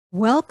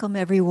Welcome,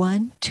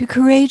 everyone, to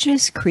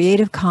Courageous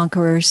Creative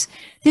Conquerors.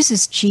 This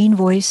is Jean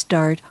Voiced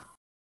Art.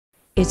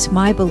 It's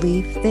my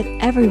belief that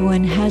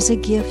everyone has a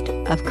gift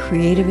of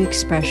creative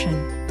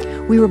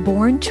expression. We were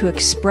born to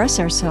express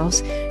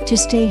ourselves to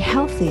stay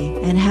healthy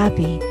and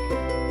happy.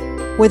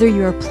 Whether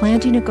you are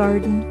planting a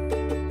garden,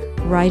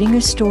 writing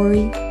a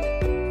story,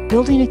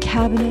 building a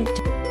cabinet,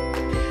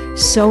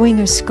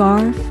 sewing a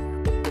scarf,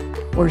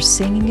 or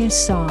singing a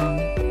song,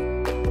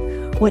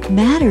 what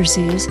matters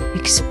is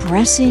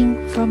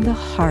expressing from the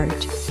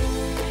heart.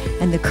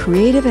 And the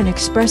creative and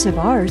expressive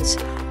arts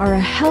are a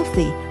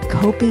healthy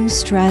coping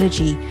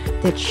strategy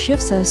that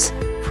shifts us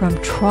from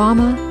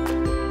trauma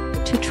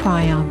to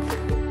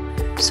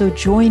triumph. So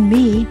join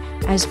me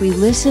as we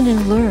listen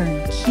and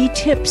learn key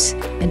tips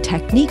and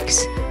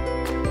techniques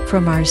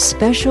from our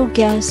special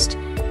guest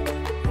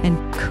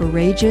and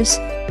courageous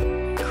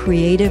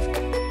creative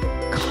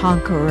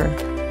conqueror.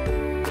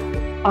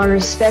 Our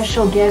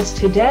special guest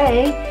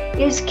today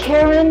is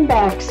Karen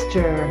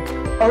Baxter,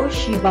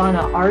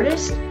 Oshibana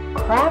Artist,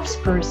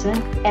 Craftsperson,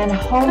 and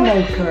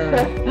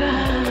Homemaker.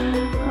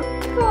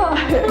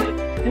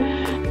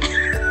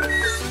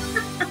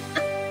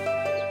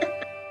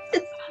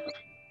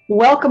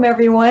 Welcome,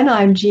 everyone.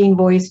 I'm Jean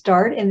Voiced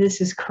Art, and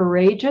this is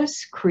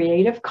Courageous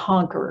Creative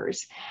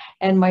Conquerors.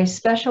 And my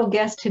special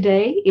guest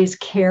today is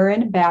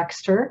Karen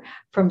Baxter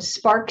from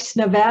Sparks,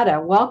 Nevada.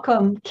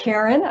 Welcome,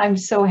 Karen. I'm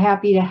so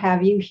happy to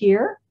have you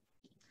here.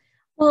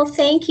 Well,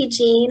 thank you,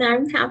 Jean.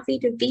 I'm happy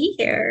to be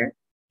here.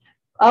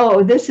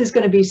 Oh, this is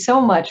going to be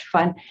so much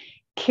fun.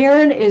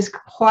 Karen is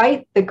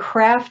quite the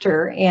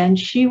crafter, and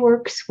she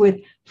works with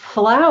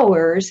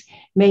flowers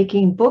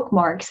making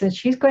bookmarks, and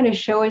she's going to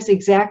show us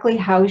exactly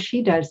how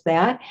she does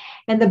that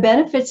and the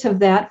benefits of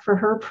that for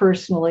her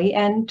personally,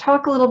 and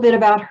talk a little bit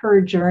about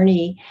her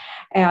journey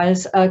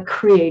as a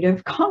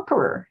creative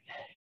conqueror.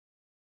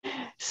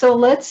 So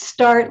let's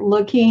start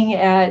looking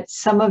at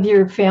some of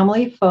your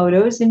family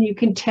photos, and you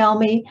can tell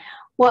me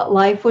what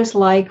life was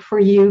like for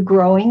you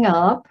growing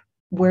up,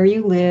 where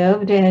you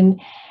lived,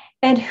 and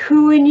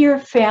who in your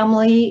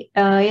family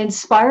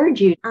inspired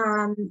you.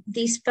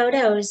 These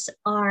photos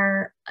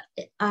are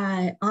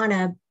on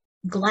a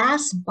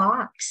glass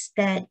box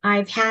that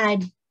I've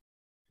had,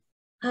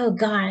 oh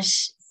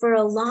gosh, for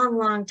a long,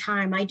 long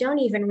time. I don't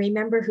even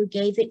remember who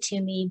gave it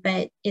to me,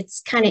 but it's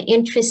kind of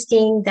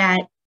interesting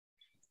that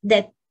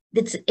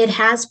it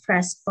has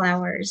pressed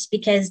flowers,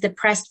 because the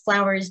pressed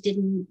flowers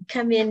didn't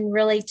come in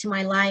really to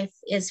my life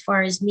as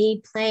far as me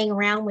playing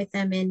around with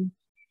them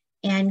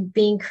and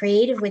being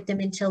creative with them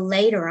until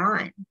later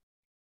on.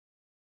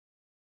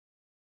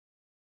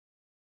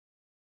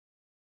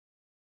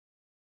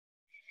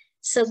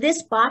 So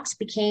this box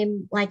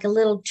became like a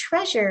little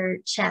treasure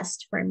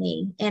chest for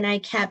me, and I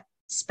kept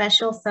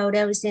special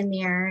photos in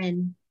there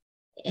and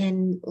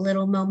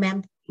little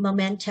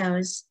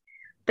mementos.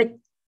 But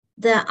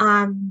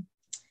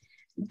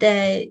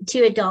the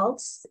two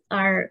adults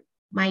are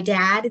my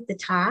dad at the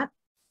top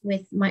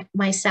with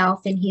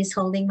myself, and he's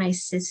holding my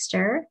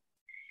sister.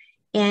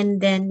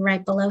 And then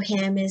right below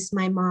him is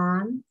my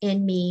mom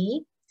and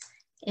me.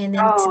 And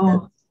then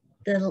to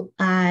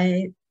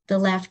the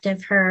left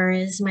of her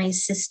is my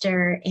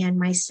sister and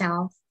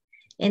myself.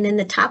 And then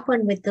the top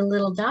one with the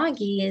little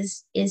doggy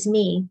is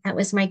me. That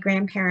was my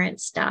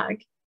grandparents' dog,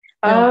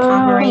 little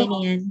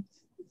Pomeranian.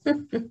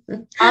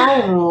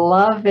 I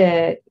love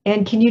it.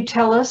 And can you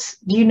tell us,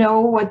 do you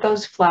know what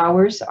those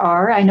flowers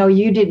are? I know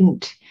you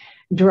didn't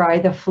dry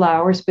the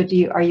flowers, but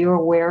are you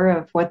aware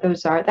of what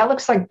those are? That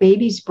looks like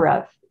baby's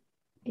breath.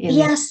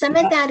 Yeah, some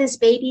of that is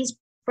baby's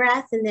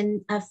breath, and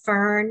then a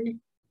fern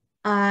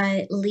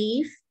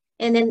leaf.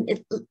 And then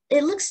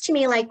it looks to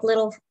me like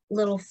little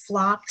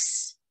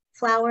phlox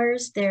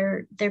flowers.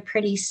 They're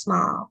pretty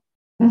small.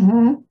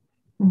 Mm-hmm.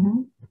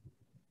 Mm-hmm.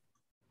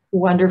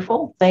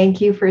 Wonderful.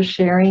 Thank you for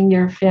sharing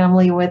your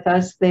family with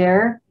us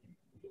there.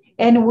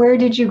 And where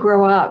did you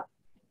grow up?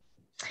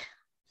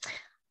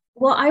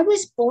 Well, I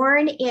was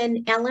born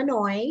in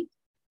Illinois,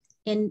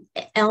 in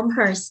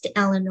Elmhurst,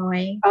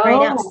 Illinois,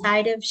 right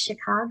outside of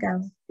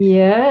Chicago.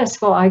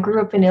 Yes. Well, I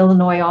grew up in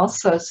Illinois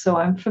also, so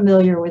I'm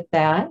familiar with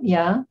that.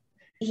 Yeah.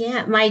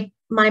 Yeah. My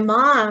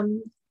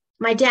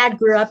dad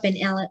grew up in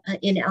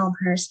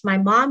Elmhurst. My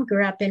mom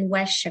grew up in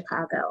West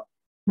Chicago.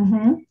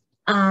 Mm-hmm.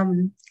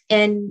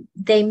 And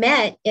they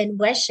met in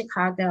West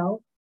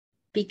Chicago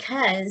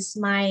because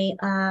my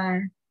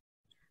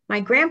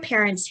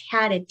grandparents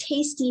had a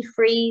Tasty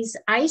Freeze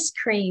ice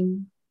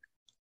cream.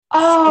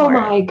 Oh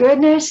my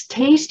goodness,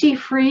 Tasty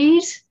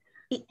Freeze.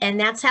 And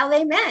that's how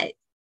they met.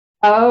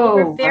 Oh.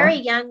 They were very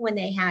young when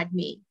they had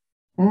me.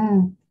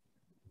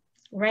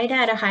 Right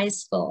out of high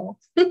school.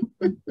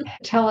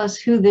 Tell us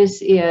who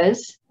this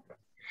is.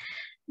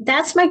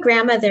 That's my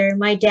grandmother,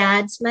 my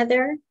dad's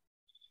mother.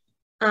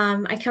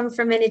 I come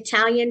from an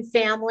Italian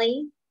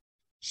family.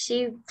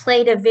 She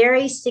played a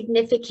very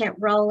significant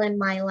role in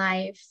my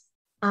life.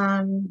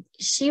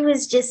 She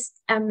was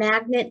just a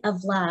magnet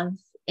of love,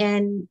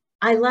 and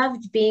I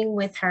loved being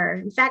with her.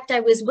 In fact, I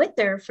was with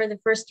her for the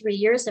first 3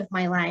 years of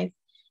my life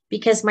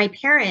because my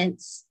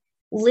parents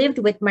lived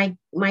with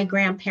my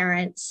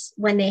grandparents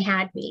when they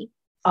had me.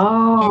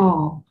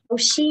 Oh. And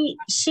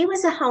she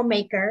was a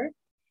homemaker,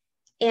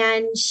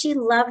 and she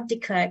loved to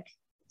cook.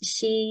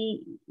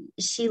 She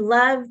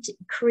loved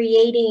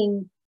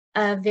creating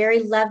a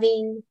very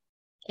loving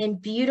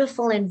and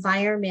beautiful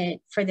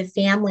environment for the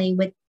family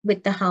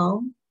with the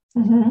home.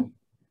 Mm-hmm.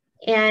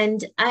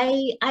 And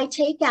I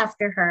take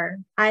after her.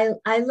 I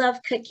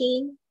love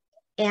cooking,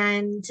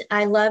 and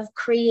I love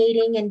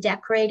creating and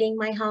decorating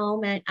my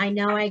home. And I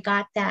know I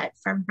got that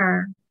from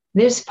her.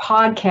 This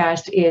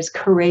podcast is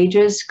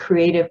Courageous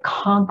Creative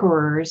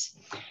Conquerors.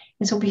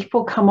 And so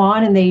people come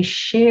on and they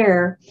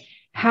share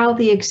how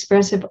the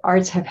expressive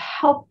arts have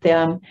helped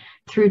them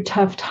through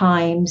tough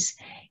times.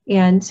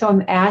 And so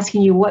I'm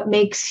asking you, what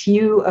makes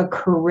you a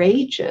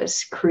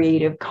courageous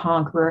creative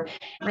conqueror?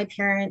 My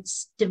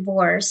parents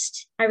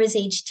divorced. I was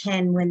age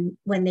 10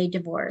 when they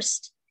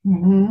divorced.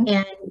 Mm-hmm.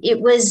 And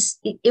it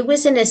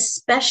was an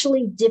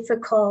especially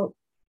difficult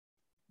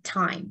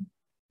time.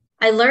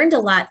 I learned a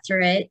lot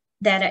through it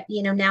that,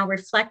 now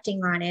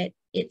reflecting on it,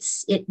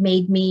 it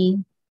made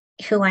me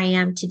who I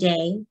am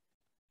today,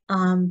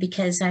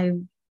 because I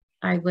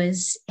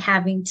was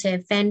having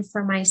to fend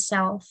for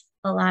myself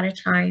a lot of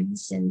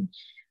times, and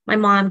my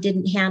mom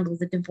didn't handle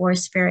the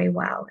divorce very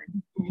well.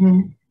 And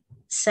Mm-hmm.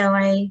 so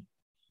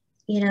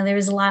there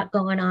was a lot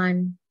going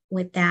on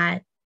with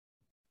that.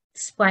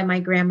 That's why my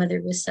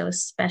grandmother was so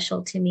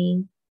special to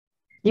me.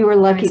 You were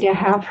lucky to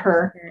have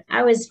her.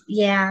 I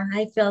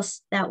feel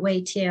that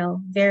way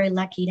too. Very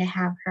lucky to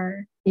have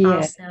her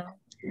also.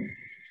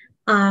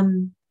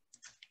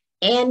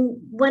 And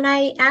when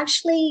I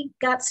actually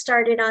got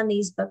started on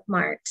these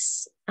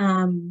bookmarks,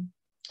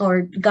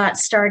 or got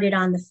started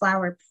on the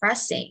flower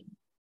pressing,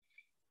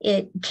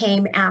 it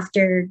came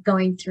after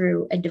going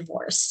through a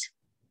divorce.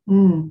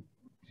 Mm.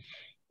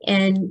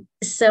 And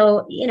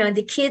so,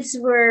 the kids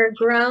were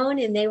grown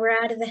and they were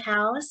out of the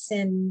house,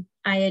 and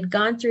I had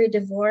gone through a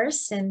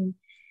divorce, and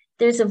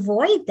there's a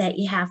void that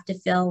you have to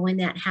fill when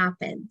that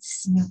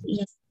happens.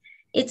 Yeah.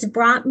 It's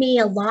brought me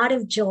a lot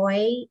of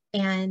joy.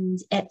 And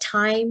at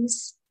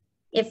times,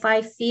 if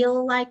I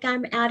feel like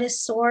I'm out of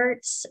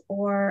sorts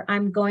or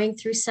I'm going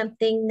through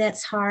something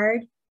that's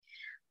hard,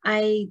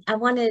 I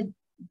want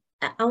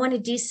to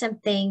do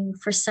something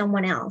for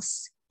someone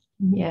else.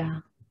 Yeah.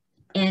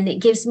 And it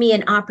gives me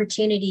an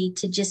opportunity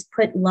to just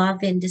put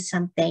love into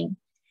something.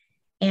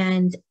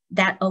 And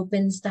that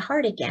opens the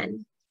heart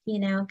again,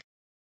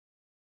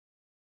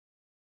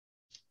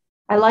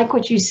 I like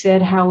what you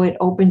said, how it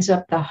opens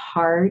up the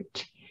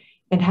heart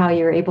and how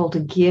you're able to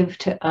give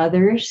to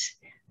others.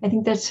 I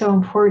think that's so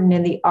important.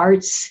 And the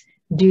arts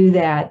do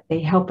that.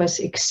 They help us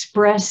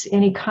express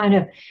any kind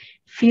of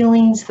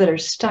feelings that are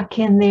stuck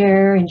in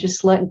there and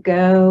just let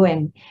go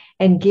and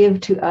give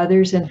to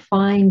others and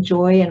find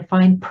joy and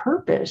find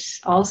purpose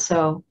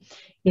also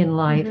in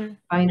life. Mm-hmm.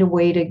 Find a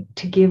way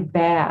to give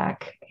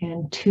back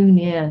and tune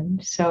in.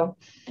 So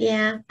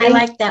yeah, I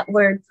like that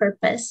word,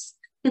 purpose.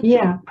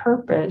 Yeah,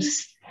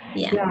 purpose.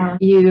 Yeah.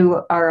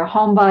 You are a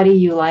homebody.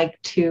 You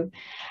like to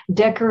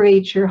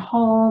decorate your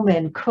home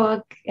and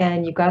cook,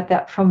 and you got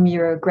that from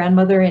your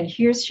grandmother. And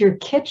here's your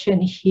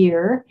kitchen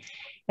here,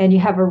 and you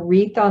have a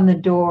wreath on the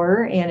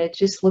door, and it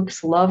just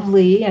looks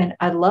lovely. And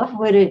I love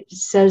what it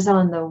says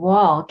on the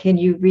wall. Can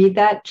you read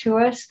that to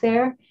us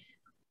there?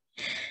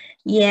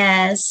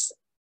 Yes.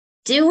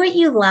 Do what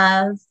you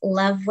love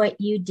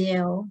what you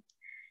do.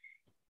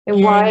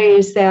 And why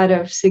is that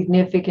of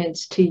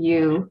significance to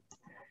you?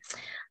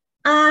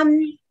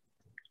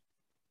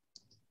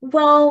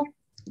 Well,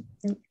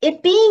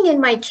 it being in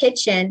my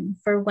kitchen,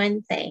 for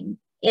one thing,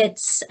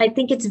 I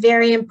think it's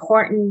very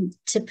important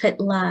to put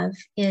love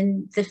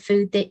in the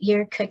food that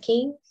you're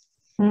cooking.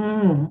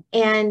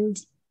 And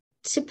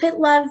to put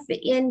love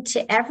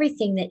into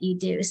everything that you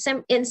do.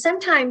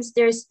 Sometimes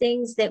there's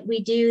things that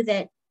we do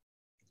that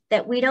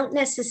we don't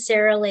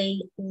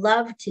necessarily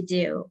love to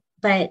do,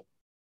 but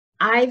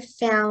I've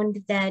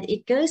found that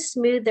it goes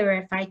smoother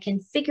if I can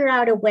figure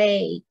out a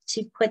way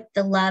to put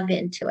the love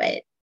into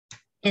it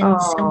in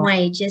some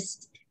way,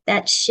 just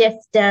that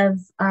shift of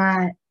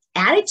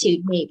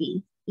attitude,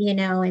 maybe, in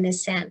a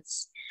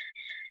sense.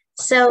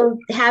 So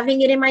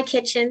having it in my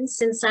kitchen,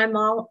 since I'm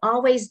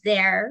always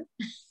there,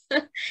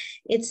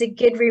 it's a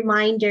good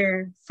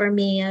reminder for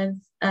me of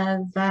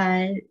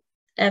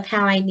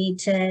how I need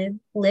to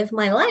live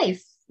my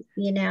life.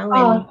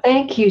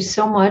 Thank you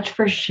so much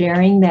for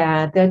sharing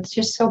that. That's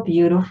just so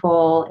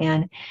beautiful.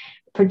 And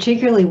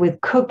particularly with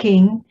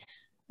cooking,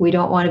 we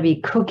don't want to be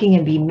cooking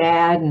and be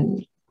mad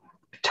and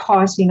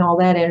tossing all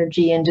that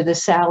energy into the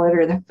salad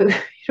or the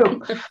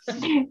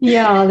food.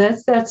 Yeah,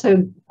 that's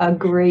a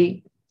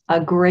great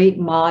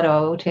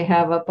motto to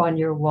have up on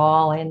your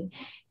wall, and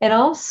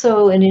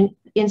also an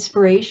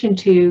inspiration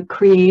to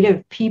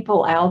creative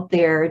people out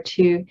there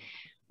to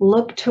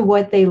look to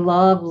what they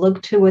love,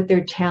 look to what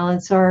their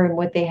talents are and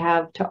what they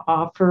have to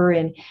offer,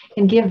 and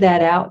give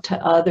that out to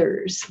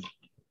others.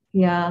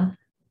 Yeah.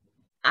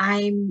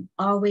 I'm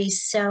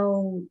always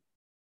so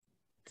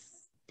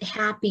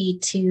happy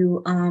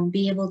to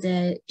be able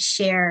to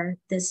share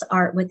this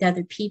art with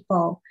other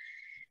people,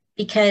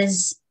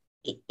 because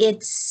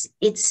it's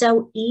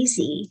so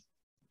easy.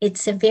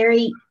 It's a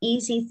very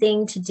easy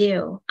thing to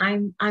do.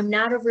 I'm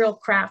not a real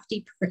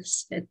crafty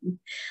person.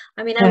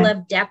 I mean, I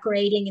love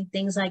decorating and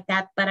things like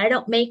that, but I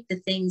don't make the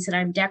things that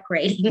I'm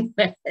decorating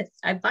with.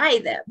 I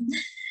buy them.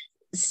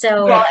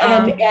 So well,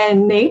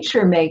 and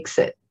nature makes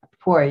it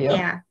for you.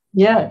 Yeah.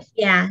 Yes.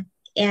 Yeah.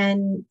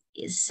 And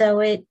so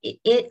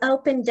it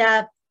opened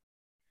up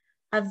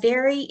a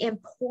very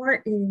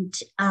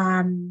important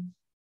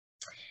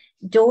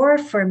door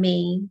for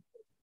me,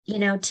 you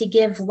know, to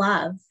give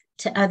love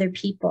to other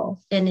people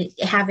and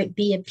have it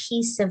be a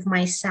piece of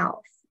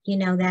myself, you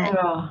know,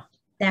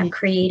 that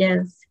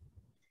creative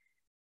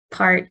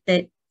part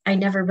that I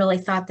never really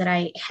thought that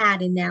I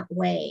had in that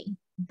way,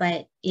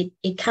 but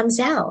it comes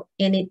out,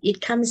 and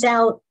it comes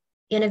out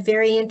in a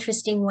very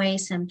interesting way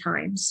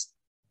sometimes.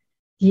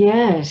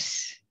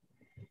 Yes.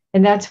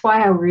 And that's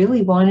why I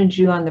really wanted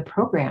you on the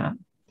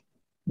program,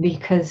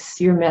 because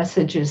your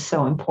message is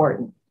so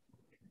important.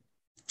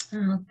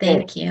 Oh,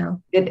 thank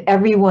you. That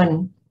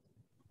everyone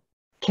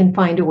can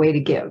find a way to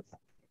give.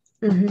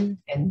 Mm-hmm.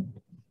 And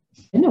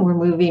we're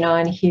moving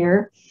on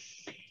here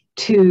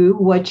to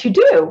what you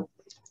do,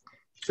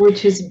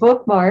 which is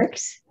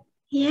bookmarks.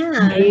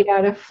 Yeah. Made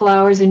out of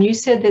flowers. And you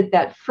said that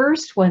that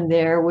first one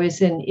there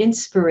was an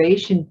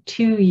inspiration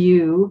to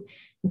you,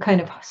 and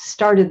kind of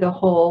started the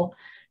whole,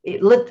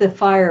 it lit the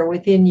fire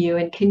within you.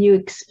 And can you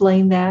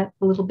explain that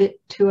a little bit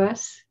to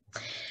us?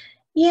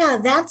 Yeah,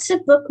 that's a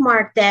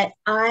bookmark that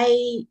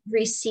I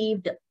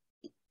received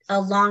a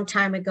long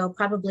time ago,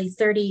 probably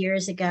 30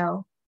 years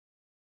ago.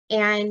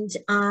 And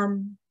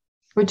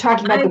we're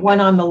talking about the one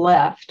on the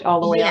left,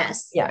 all the way up.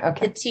 Yes. Yeah,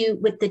 okay. The two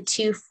with the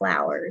two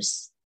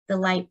flowers, the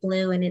light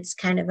blue, and it's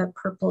kind of a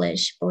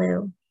purplish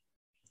blue.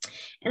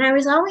 And I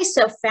was always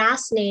so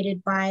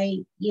fascinated by,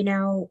 you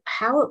know,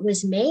 how it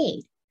was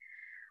made.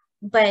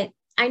 But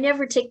I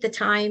never took the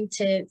time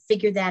to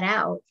figure that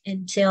out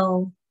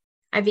until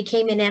I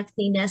became an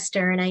empty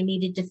nester and I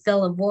needed to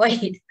fill a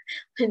void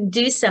and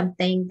do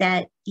something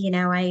that, you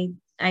know, I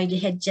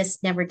had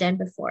just never done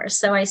before.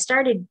 So I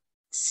started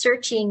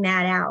searching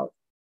that out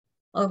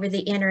over the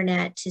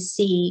internet to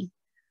see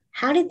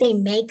how did they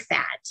make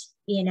that,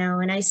 you know,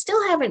 and I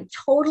still haven't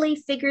totally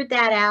figured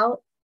that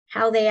out,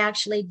 how they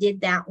actually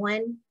did that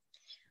one.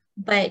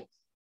 But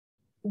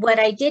what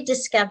I did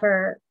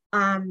discover,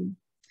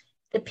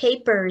 the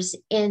papers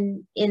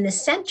in the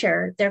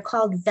center, they're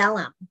called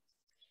vellum.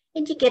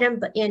 And you get them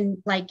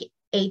in like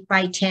 8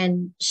 by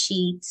 10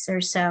 sheets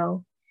or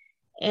so.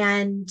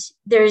 And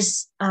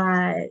there's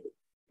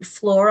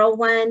floral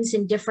ones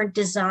and different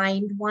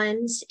designed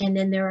ones. And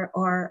then there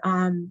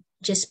are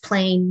just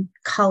plain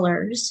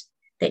colors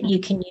that you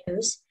can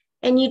use.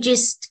 And you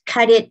just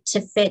cut it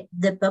to fit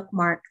the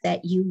bookmark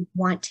that you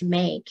want to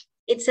make.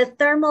 It's a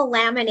thermal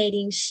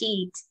laminating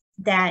sheet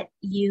that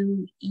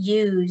you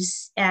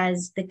use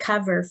as the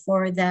cover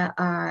for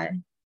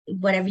the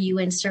whatever you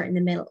insert in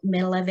the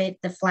middle of it,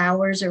 the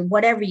flowers or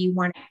whatever you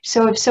want.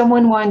 So if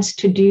someone wants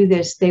to do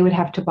this, they would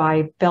have to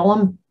buy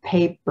vellum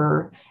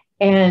paper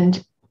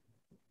and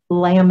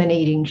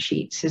laminating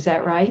sheets. Is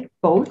that right?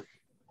 Both?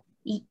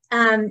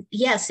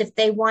 Yes, if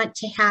they want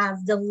to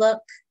have the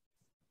look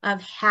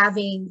of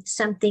having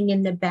something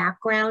in the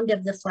background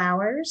of the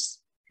flowers.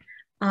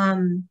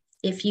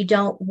 If you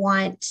don't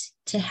want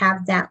to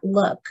have that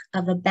look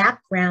of a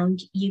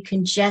background, you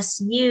can just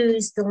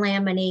use the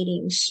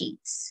laminating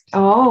sheets.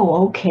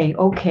 Oh, okay.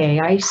 Okay.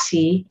 I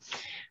see.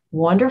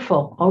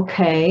 Wonderful.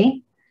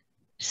 Okay.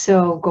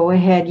 So go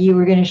ahead. You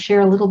were going to share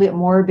a little bit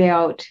more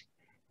about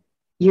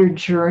your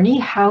journey.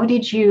 How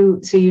did you,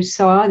 so you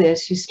saw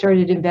this, you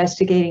started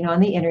investigating on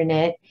the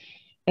internet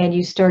and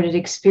you started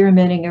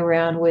experimenting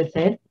around with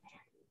it.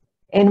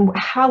 And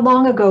how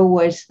long ago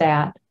was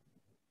that?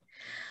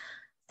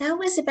 That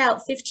was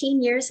about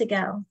 15 years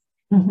ago.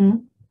 Mm-hmm.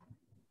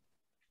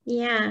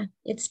 Yeah,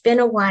 it's been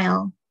a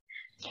while.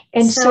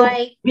 And so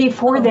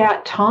before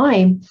that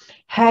time,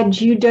 had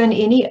you done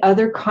any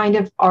other kind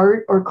of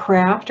art or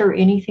craft or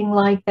anything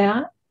like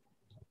that?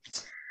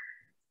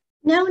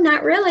 No,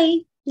 not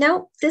really.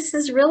 No, this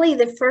is really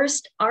the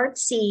first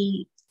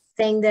artsy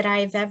thing that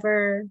I've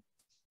ever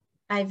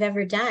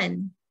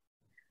done.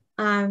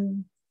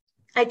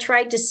 I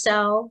tried to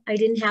sew. I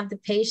didn't have the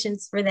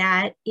patience for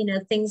that, you know,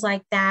 things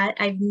like that.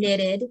 I've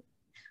knitted,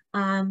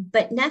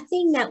 but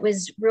nothing that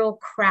was real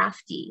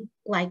crafty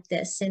like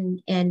this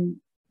and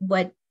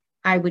what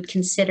I would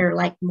consider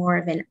like more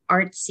of an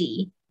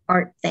artsy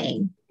art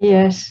thing.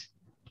 Yes.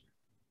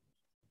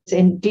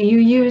 And do you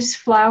use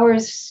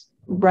flowers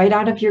right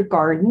out of your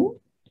garden?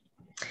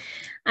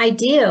 I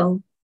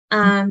do.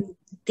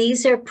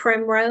 These are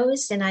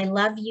primrose, and I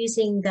love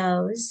using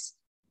those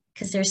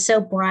because they're so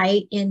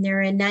bright and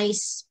they're a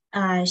nice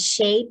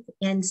shape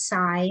and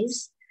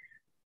size.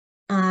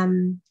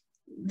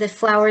 The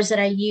flowers that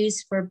I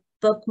use for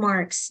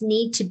bookmarks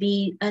need to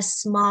be a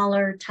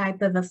smaller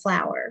type of a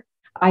flower.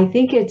 I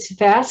think it's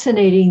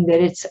fascinating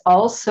that it's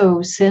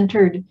also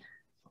centered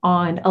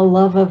on a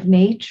love of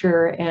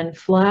nature and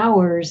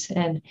flowers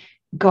and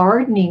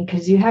gardening,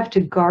 because you have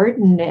to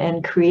garden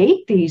and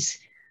create these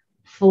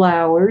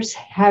flowers.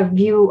 Have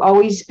you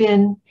always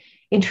been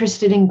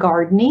interested in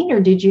gardening, or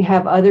did you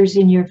have others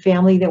in your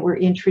family that were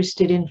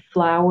interested in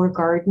flower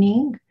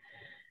gardening?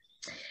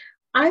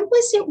 I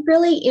wasn't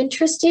really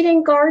interested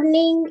in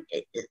gardening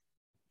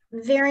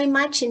very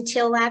much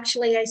until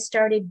actually I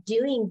started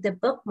doing the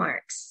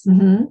bookmarks.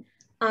 Mm-hmm.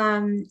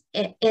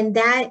 And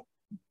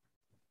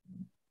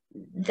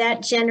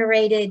that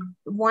generated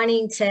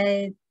wanting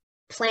to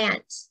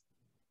plant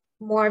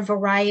more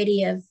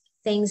variety of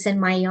things in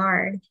my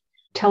yard.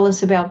 Tell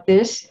us about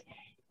this.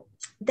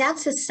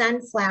 That's a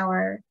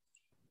sunflower,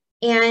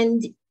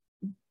 and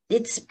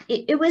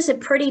it was a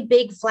pretty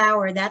big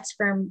flower. That's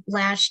from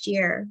last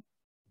year.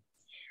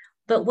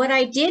 But what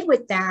I did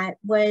with that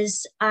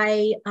was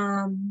I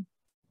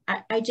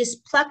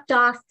just plucked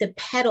off the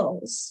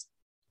petals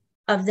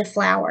of the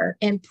flower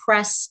and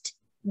pressed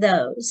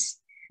those.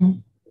 Mm-hmm.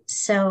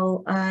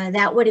 So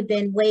that would have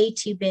been way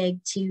too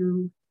big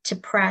to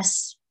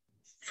press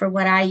for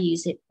what I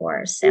use it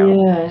for.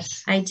 So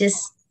yes. I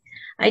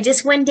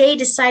just one day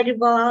decided,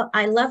 well,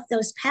 I love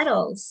those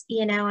petals,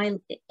 you know, I've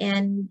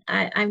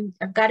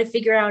got to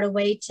figure out a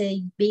way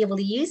to be able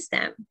to use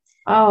them.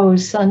 Oh,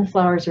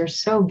 sunflowers are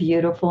so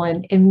beautiful,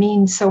 and it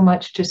means so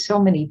much to so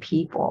many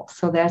people.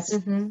 So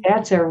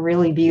that's a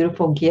really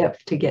beautiful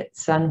gift to get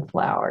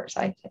sunflowers,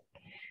 I think.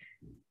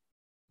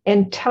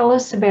 And tell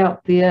us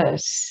about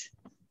this.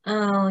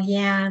 Oh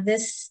yeah,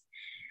 this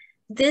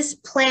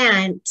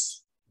plant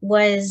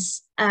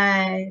was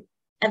a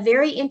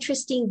very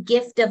interesting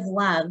gift of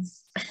love.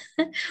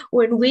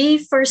 When we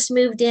first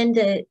moved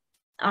into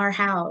our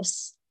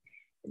house,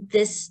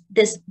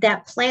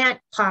 that plant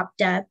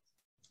popped up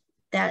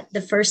that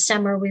the first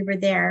summer we were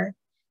there,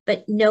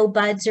 but no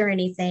buds or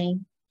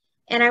anything.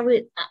 And I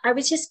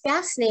was just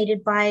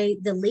fascinated by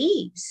the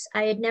leaves.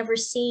 I had never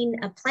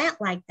seen a plant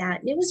like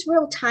that. And it was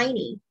real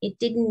tiny. It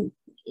didn't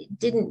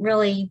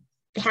really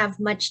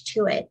have much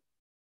to it.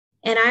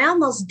 And I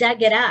almost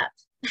dug it up.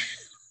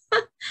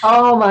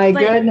 Oh my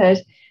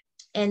goodness.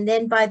 And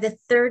then by the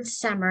third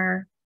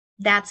summer,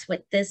 that's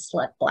what this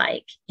looked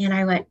like. And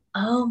I went,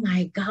 oh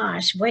my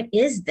gosh, what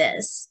is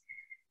this?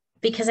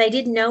 Because I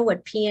didn't know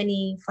what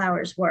peony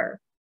flowers were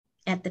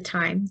at the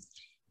time.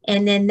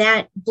 And then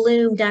that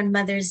bloomed on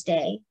Mother's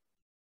Day.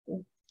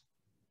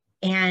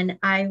 And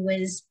I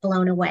was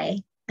blown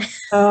away.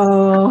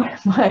 Oh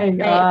my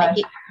God.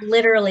 It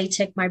literally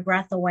took my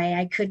breath away.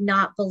 I could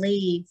not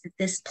believe that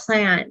this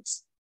plant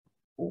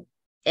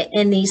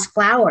and these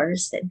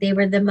flowers,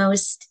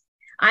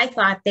 I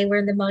thought they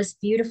were the most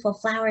beautiful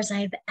flowers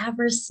I've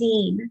ever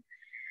seen.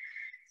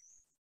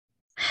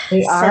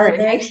 They are. It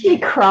makes me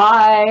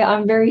cry.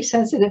 I'm very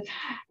sensitive.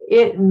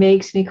 It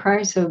makes me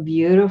cry. So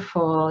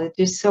beautiful. It's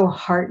just so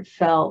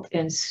heartfelt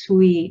and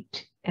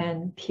sweet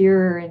and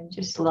pure and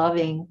just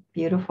loving.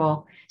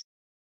 Beautiful.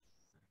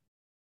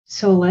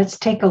 So let's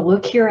take a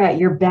look here at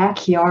your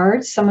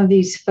backyard. Some of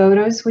these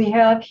photos we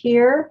have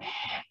here.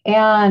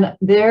 And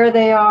there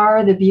they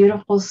are, the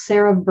beautiful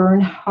Sarah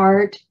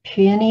Bernhardt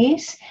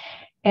peonies.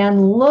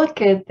 And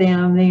look at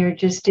them. They are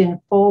just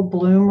in full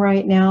bloom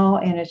right now,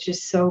 and it's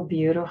just so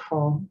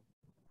beautiful.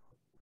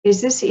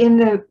 Is this in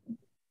the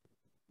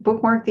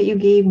bookmark that you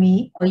gave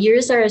me? Oh,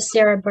 yours are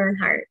Sarah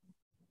Bernhardt.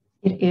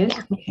 It is?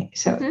 Yeah. Okay,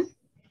 so,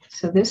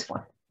 so this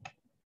one.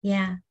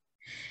 Yeah.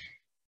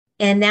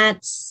 And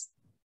that's,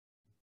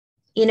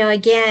 you know,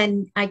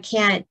 again, I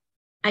can't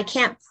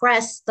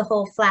press the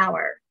whole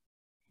flower.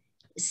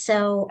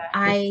 So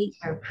I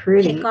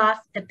pick off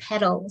the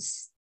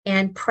petals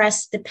and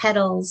press the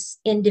petals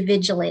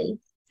individually.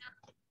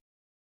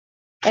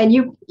 And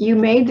you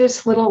made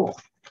this little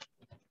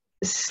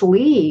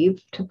sleeve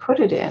to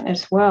put it in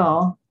as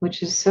well,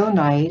 which is so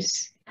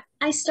nice.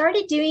 I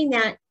started doing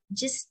that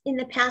just in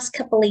the past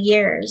couple of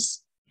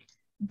years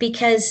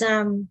because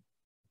I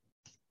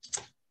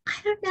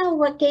don't know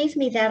what gave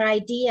me that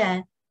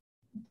idea,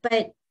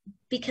 but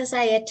because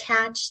I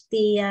attached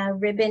the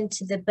ribbon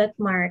to the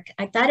bookmark,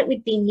 I thought it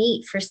would be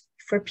neat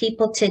for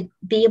people to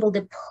be able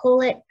to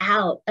pull it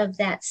out of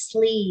that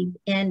sleeve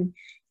and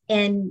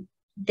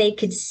they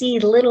could see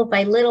little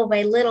by little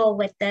by little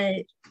what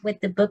the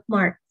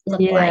bookmark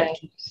looked like.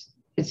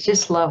 It's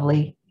just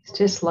lovely. It's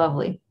just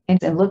lovely.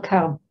 And look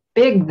how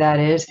big that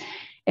is.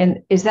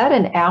 And is that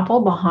an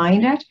apple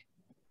behind it?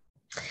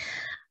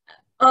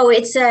 Oh,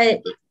 it's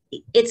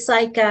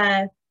like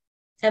a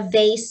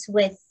vase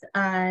with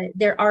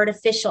their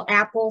artificial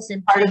apples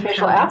and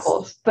artificial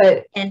apples,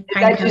 but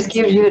that just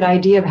gives you an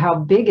idea of how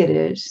big it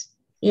is.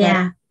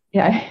 Yeah.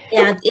 Yeah.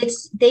 Yeah.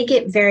 They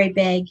get very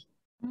big.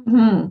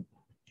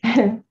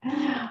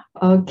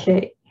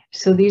 Okay.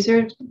 So these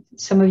are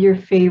some of your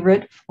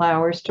favorite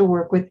flowers to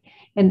work with.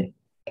 And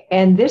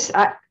this,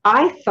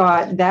 I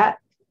thought that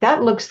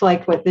looks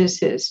like what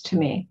this is to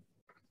me.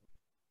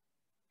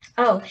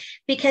 Oh,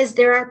 because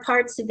there are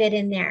parts of it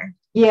in there.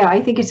 Yeah,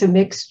 I think it's a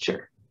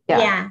mixture.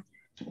 Yeah.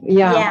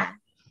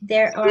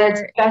 There are.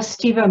 That's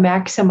Festiva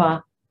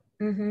Maxima.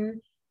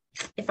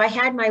 if I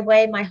had my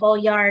way, my whole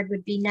yard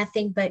would be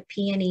nothing but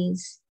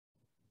peonies.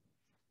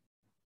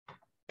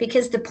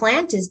 Because the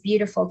plant is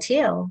beautiful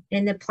too.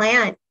 And the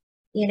plant,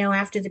 you know,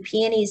 after the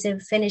peonies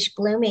have finished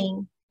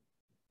blooming,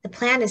 the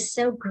plant is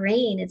so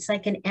green. It's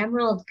like an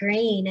emerald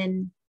green,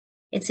 and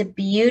it's a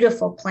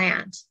beautiful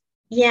plant.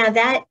 Yeah,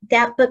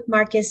 that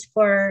bookmark is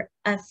for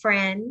a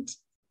friend,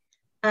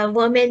 a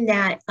woman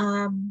that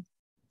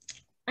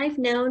I've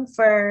known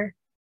for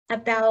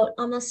about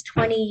almost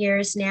 20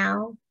 years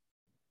now.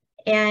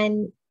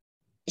 And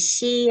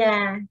she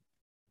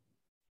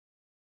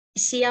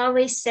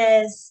always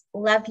says,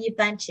 "Love you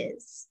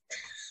bunches."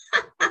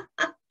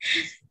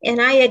 And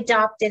I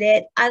adopted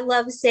it. I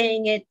love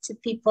saying it to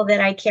people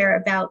that I care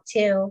about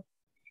too.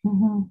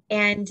 Mm-hmm.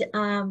 And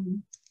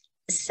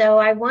so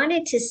I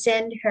wanted to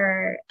send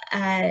her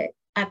a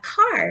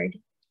card,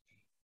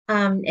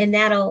 and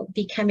that'll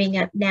be coming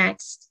up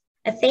next.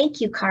 A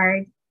thank you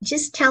card,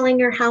 just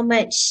telling her how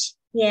much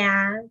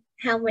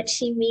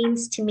she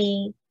means to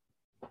me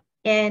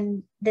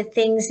and the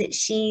things that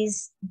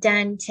she's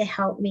done to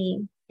help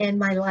me in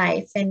my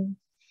life. And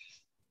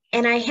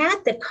I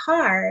had the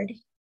card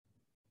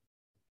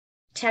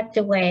tucked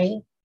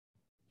away,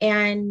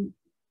 and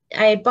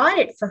I had bought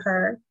it for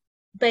her.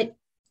 But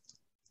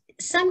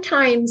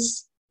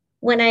sometimes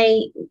when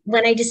I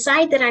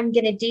decide that I'm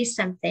going to do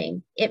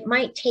something, it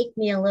might take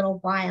me a little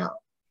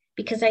while,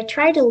 because I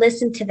try to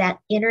listen to that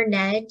inner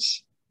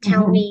nudge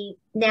tell me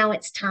now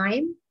it's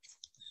time.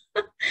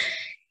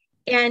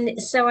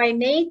 And so I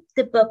made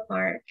the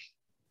bookmark,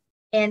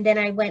 and then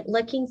I went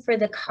looking for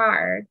the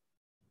card,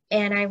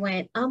 and I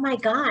went, oh my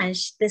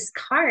gosh, this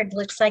card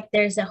looks like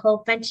there's a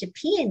whole bunch of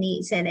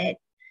peonies in it.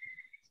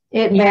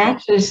 It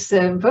matches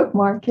the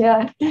bookmark,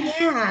 yeah.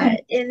 Yeah,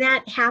 and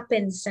that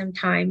happens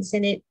sometimes,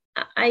 and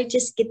I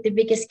just get the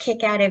biggest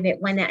kick out of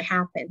it when that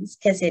happens,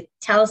 because it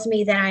tells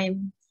me that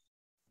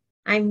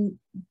I'm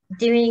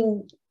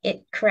doing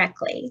it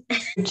correctly.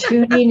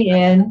 Tuning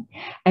in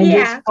and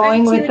just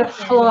going with the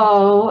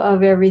flow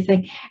of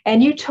everything.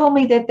 And you told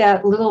me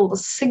that little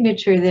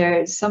signature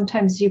there,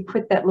 sometimes you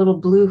put that little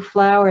blue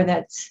flower,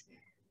 that's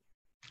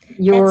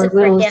your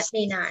little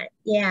forget-me-not.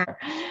 Yeah.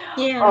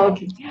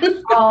 Okay.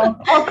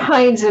 All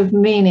kinds of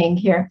meaning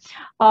here.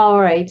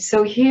 All right,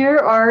 so here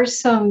are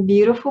some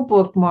beautiful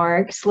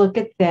bookmarks. Look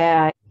at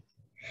that.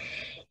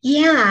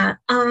 Yeah,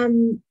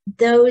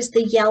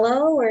 the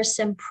yellow are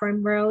some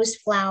primrose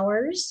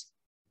flowers,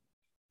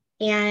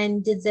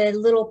 and the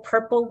little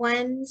purple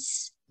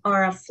ones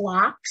are a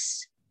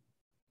phlox.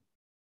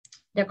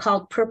 They're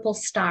called Purple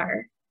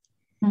Star.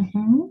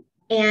 Mm-hmm.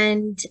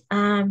 And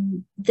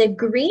the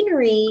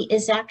greenery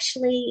is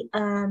actually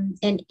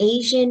an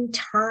Asian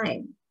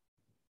thyme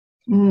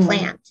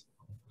plant.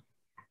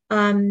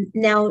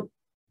 Now,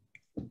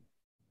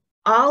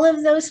 all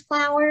of those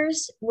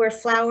flowers were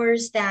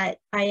flowers that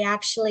I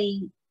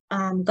actually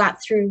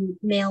got through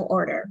mail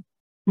order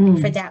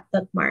for that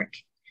bookmark.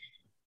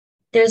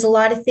 There's a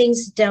lot of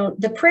things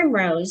the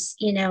primrose,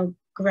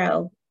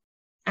 grow.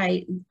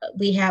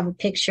 We have a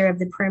picture of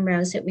the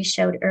primrose that we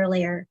showed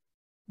earlier.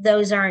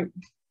 Those aren't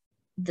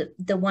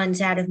the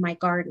ones out of my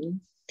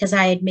garden, because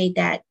I had made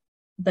that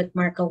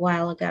bookmark a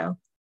while ago.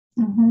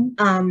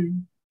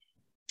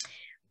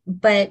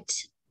 But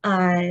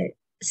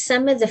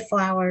some of the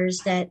flowers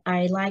that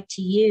I like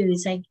to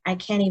use, I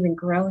can't even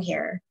grow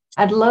here.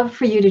 I'd love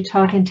for you to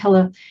talk and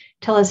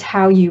tell us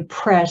how you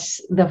press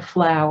the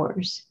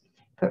flowers.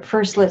 But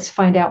first, let's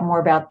find out more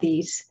about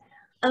these.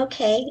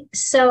 Okay,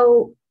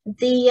 so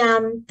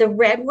the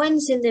red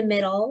ones in the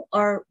middle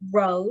are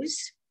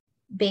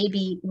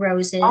baby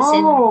roses.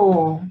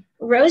 Oh. And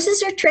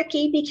roses are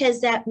tricky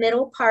because that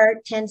middle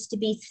part tends to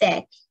be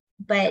thick,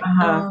 but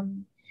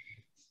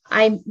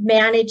I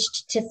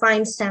managed to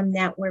find some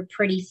that were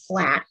pretty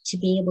flat to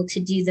be able to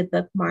do the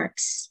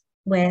bookmarks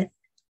with.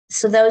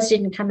 So those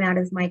didn't come out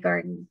of my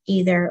garden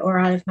either, or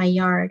out of my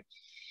yard.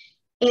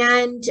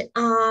 And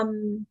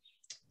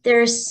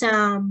there's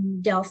some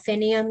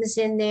delphiniums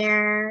in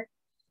there,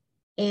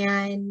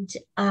 and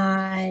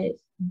the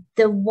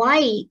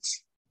white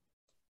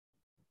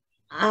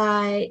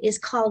is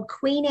called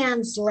Queen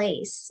Anne's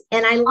lace,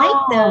 and I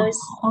like those.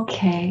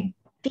 Okay.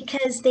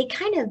 Because they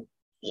kind of,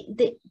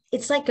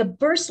 it's like a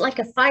burst, like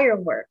a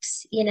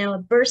fireworks, a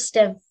burst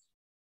of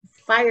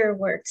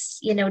fireworks,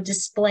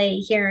 display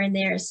here and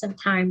there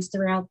sometimes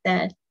throughout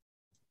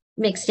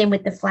mixed in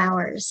with the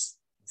flowers.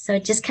 So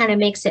it just kind of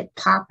makes it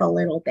pop a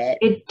little bit.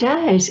 It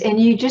does. And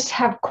you just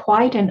have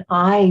quite an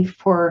eye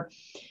for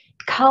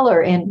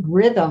color and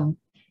rhythm,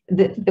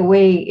 the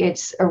way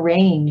it's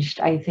arranged.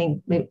 I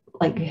think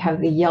like you have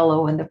the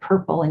yellow and the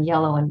purple and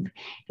yellow, and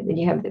then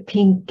you have the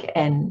pink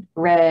and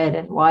red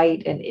and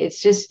white, and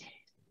it's just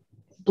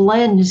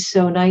blends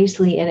so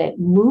nicely, and it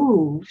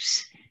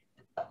moves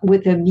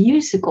with a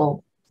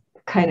musical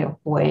kind of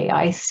way,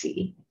 I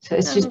see. So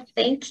it's just,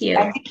 thank you.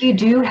 I think you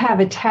do have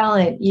a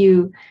talent.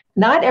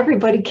 Not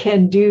everybody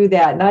can do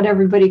that. Not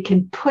everybody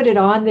can put it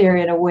on there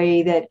in a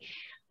way that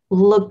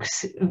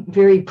looks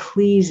very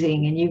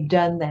pleasing, and you've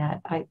done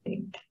that, I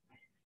think.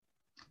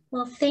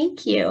 Well,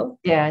 thank you.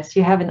 Yes,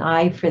 you have an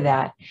eye for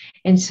that.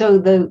 And so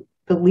the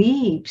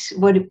leaves,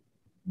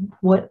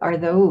 what are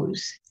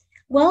those?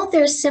 Well,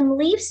 there's some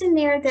leaves in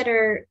there that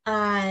are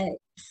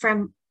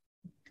from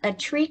a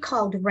tree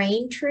called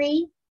rain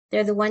tree.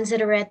 They're the ones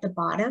that are at the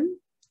bottom.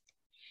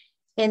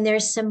 And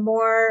there's some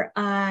more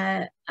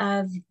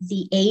of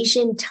the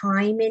Asian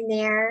thyme in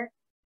there,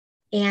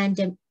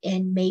 and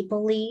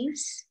maple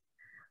leaves,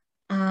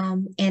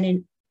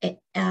 and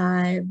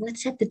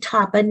what's at the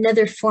top?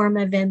 Another form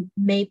of a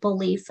maple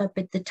leaf up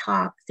at the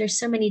top. There's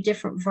so many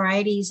different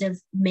varieties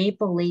of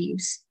maple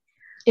leaves.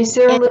 Is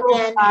there a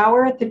little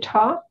flower at the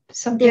top?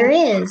 Something? There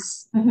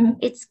is. Mm-hmm.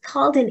 It's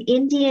called an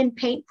Indian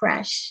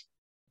paintbrush.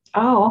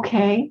 Oh,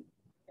 okay.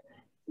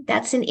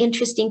 That's an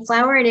interesting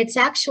flower, and it's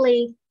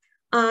actually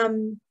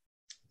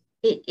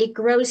it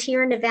grows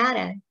here in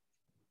Nevada.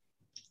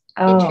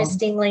 Oh.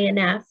 Interestingly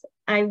enough,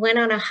 I went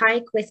on a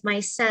hike with my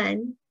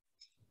son,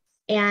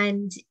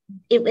 and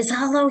it was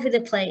all over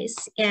the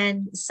place.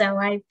 And so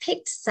I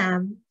picked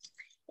some,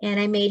 and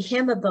I made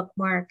him a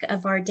bookmark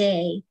of our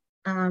day.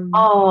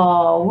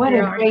 Oh, what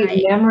a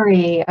great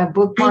memory, a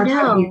bookmark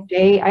of your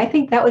day. I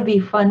think that would be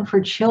fun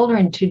for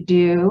children to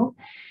do,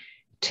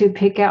 to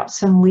pick out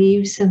some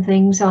leaves and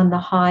things on the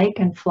hike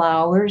and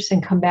flowers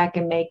and come back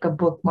and make a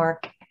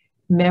bookmark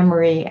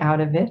memory out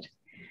of it.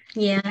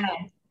 Yeah.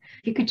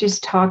 You could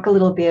just talk a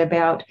little bit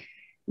about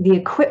the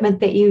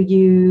equipment that you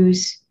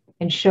use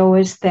and show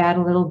us that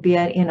a little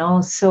bit, and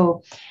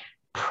also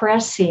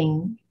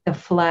pressing the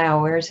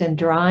flowers and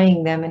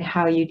drying them and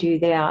how you do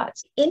that.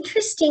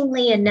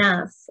 Interestingly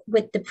enough,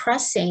 with the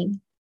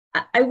pressing,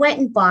 I went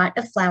and bought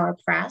a flower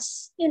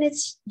press, and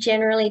it's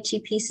generally 2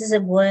 pieces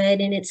of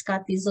wood, and it's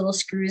got these little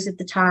screws at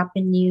the top,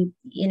 and you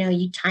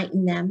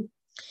tighten them,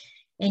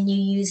 and you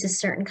use a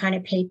certain kind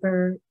of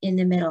paper in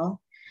the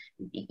middle.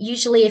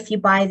 Usually if you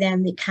buy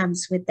them, it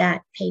comes with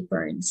that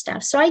paper and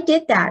stuff. So I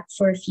did that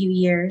for a few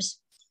years.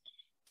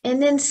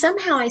 And then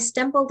somehow I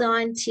stumbled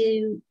on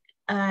to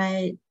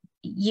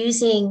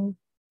using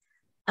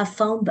a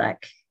phone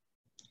book.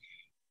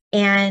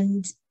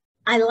 And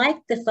I like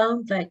the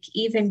phone book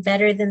even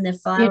better than the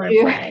flower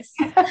press.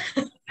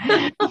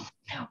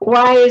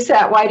 Why is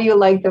that? Why do you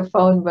like the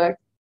phone book?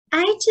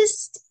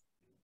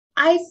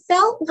 I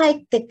felt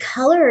like the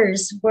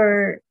colors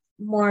were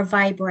more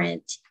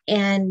vibrant,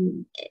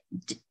 and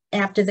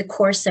after the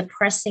course of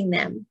pressing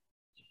them,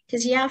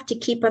 because you have to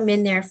keep them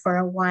in there for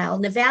a while.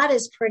 Nevada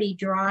is pretty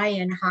dry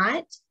and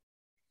hot,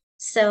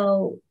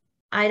 so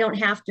I don't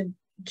have to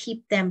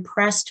keep them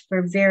pressed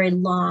for very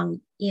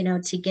long,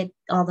 to get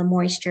all the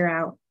moisture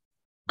out.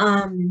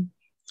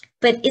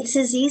 But it's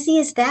as easy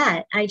as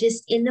that. I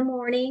just, in the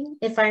morning,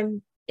 if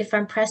I'm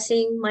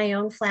pressing my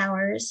own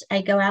flowers,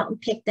 I go out and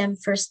pick them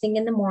first thing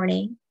in the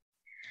morning.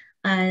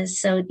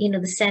 So,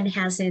 the sun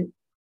hasn't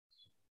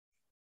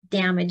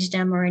damaged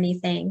them or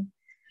anything.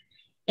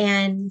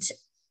 And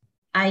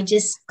I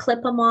just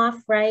clip them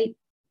off right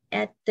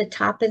at the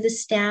top of the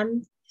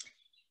stem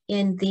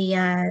in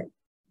the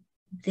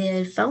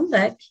phone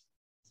book,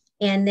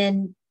 and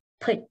then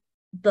put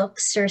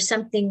books or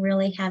something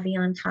really heavy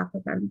on top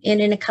of them. And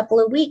in a couple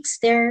of weeks,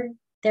 they're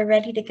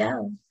ready to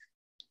go.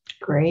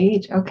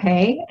 Great.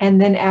 Okay.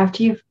 And then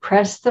after you've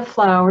pressed the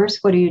flowers,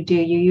 what do?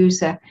 You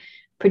use a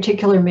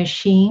particular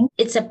machine?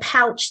 It's a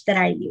pouch that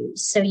I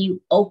use. So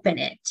you open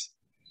it.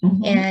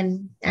 Mm-hmm.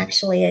 And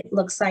actually it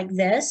looks like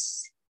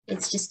this.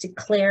 It's just a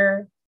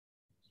clear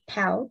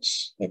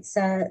pouch. It's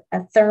a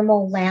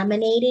thermal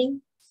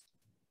laminating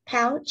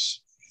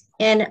pouch.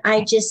 And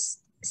I just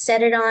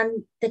set it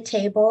on the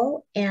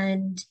table,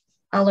 and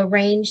I'll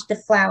arrange the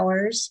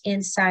flowers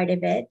inside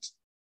of it.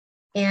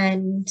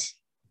 And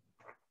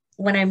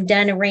when I'm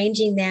done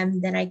arranging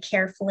them, then I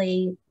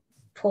carefully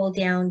pull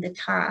down the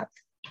top,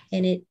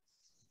 and it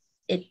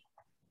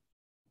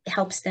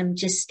helps them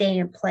just stay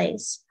in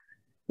place.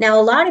 Now,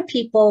 a lot of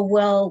people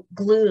will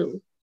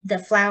glue the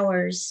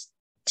flowers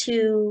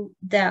to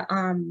the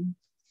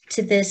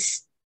to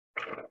this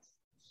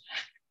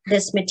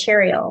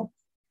material.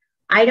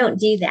 I don't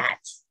do that.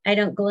 I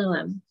don't glue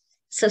them.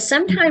 So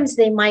sometimes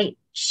they might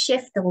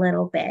shift a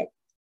little bit,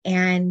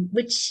 and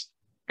which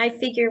I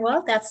figure,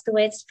 well, that's the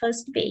way it's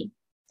supposed to be.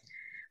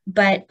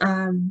 But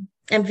I'm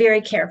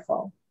very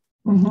careful.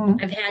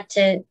 Mm-hmm.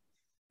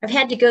 I've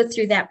had to go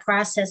through that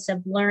process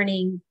of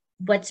learning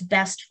what's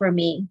best for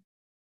me.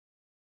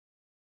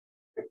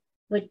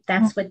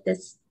 That's what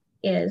this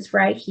is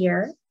right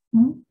here.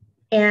 Mm-hmm.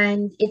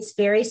 And it's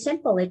very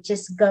simple. It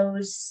just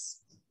goes,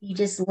 you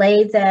just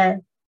lay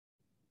the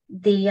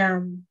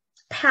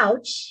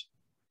pouch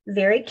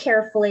very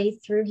carefully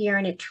through here,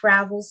 and it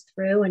travels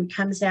through and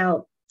comes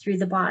out through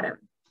the bottom.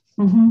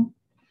 Mm-hmm.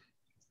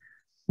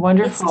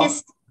 Wonderful.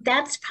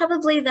 That's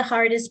probably the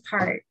hardest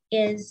part,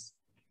 is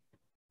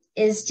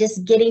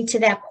just getting to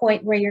that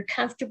point where you're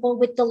comfortable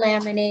with the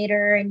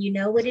laminator and you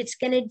know what it's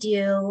going to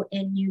do,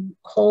 and you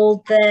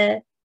hold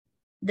the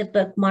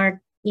bookmark,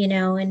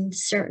 in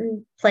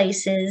certain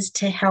places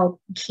to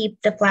help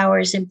keep the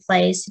flowers in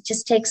place. It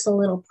just takes a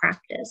little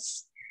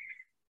practice.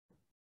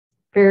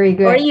 Very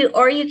good.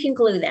 Or you can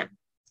glue them.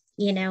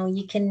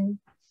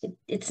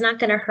 it's not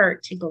going to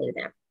hurt to glue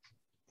them.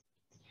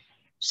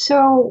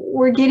 So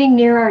we're getting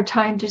near our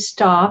time to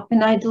stop,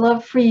 and I'd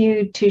love for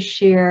you to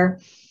share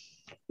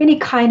any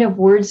kind of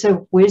words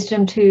of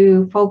wisdom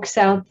to folks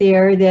out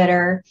there that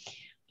are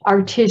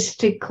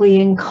artistically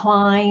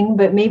inclined,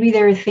 but maybe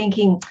they're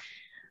thinking,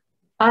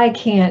 I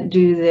can't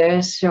do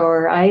this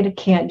or I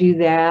can't do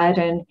that,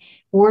 and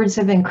words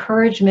of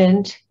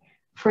encouragement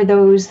for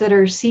those that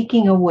are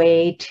seeking a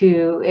way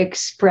to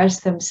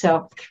express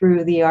themselves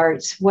through the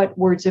arts. What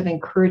words of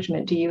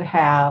encouragement do you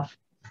have?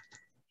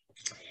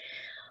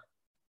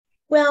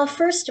 Well,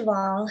 first of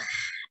all,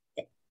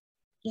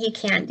 you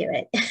can do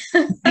it.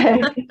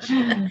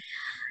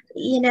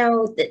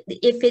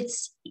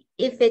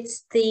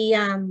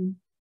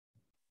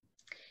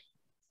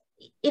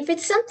 If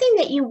it's something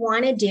that you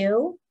want to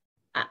do,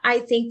 I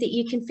think that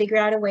you can figure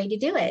out a way to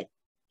do it.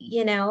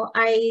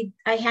 I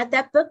had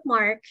that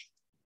bookmark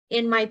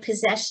in my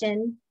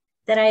possession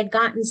that I had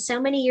gotten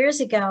so many years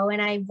ago, and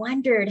I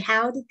wondered,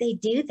 how did they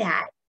do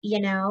that?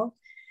 And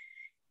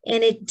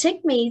it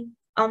took me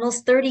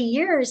almost 30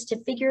 years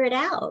to figure it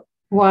out.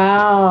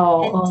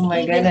 Wow. And oh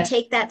my goodness.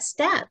 Take that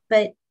step.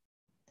 But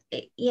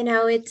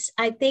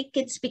I think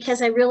it's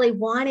because I really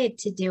wanted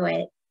to do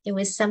it. It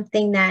was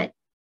something that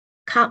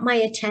caught my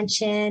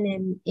attention,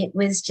 and it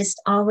was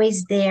just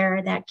always there,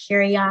 that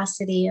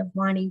curiosity of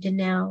wanting to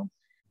know.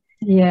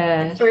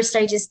 Yeah. At first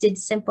I just did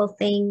simple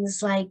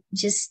things like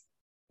just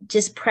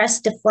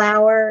pressed a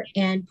flower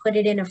and put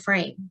it in a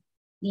frame,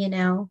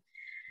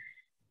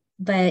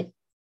 but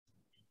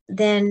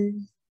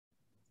then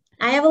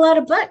I have a lot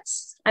of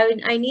books.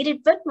 I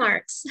needed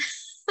bookmarks.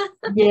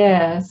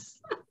 Yes.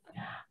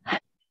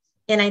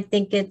 And I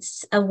think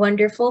it's a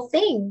wonderful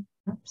thing.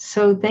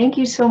 So thank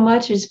you so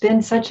much. It's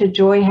been such a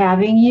joy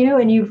having you,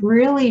 and you've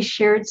really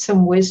shared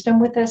some wisdom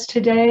with us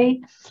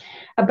today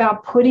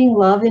about putting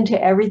love into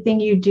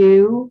everything you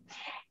do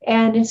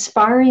and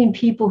inspiring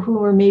people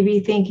who are maybe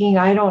thinking,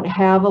 I don't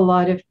have a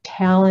lot of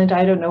talent,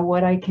 I don't know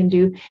what I can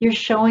do. You're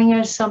showing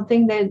us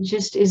something that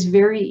just is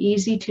very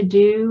easy to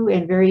do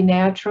and very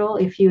natural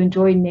if you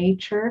enjoy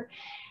nature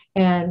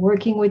and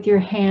working with your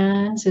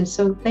hands. And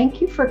so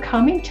thank you for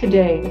coming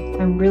today.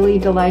 I'm really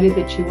delighted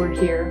that you were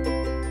here.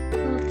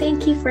 Well,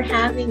 thank you for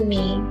having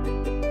me.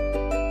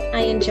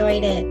 I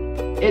enjoyed it.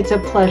 It's a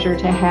pleasure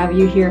to have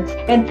you here.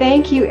 And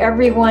thank you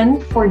everyone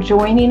for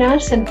joining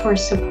us and for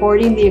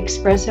supporting the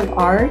expressive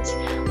arts.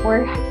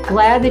 We're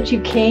glad that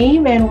you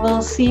came, and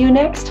we'll see you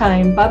next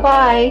time.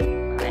 Bye-bye.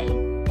 Bye.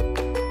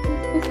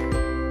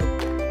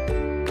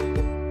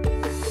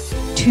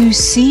 To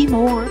see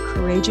more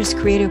Courageous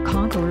Creative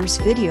Conquerors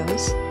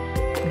videos,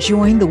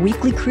 join the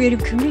weekly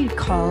Creative Community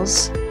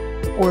calls,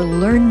 or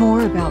learn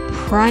more about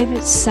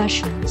private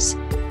sessions,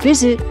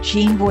 visit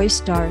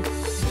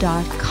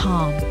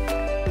jeanvoicedart.com.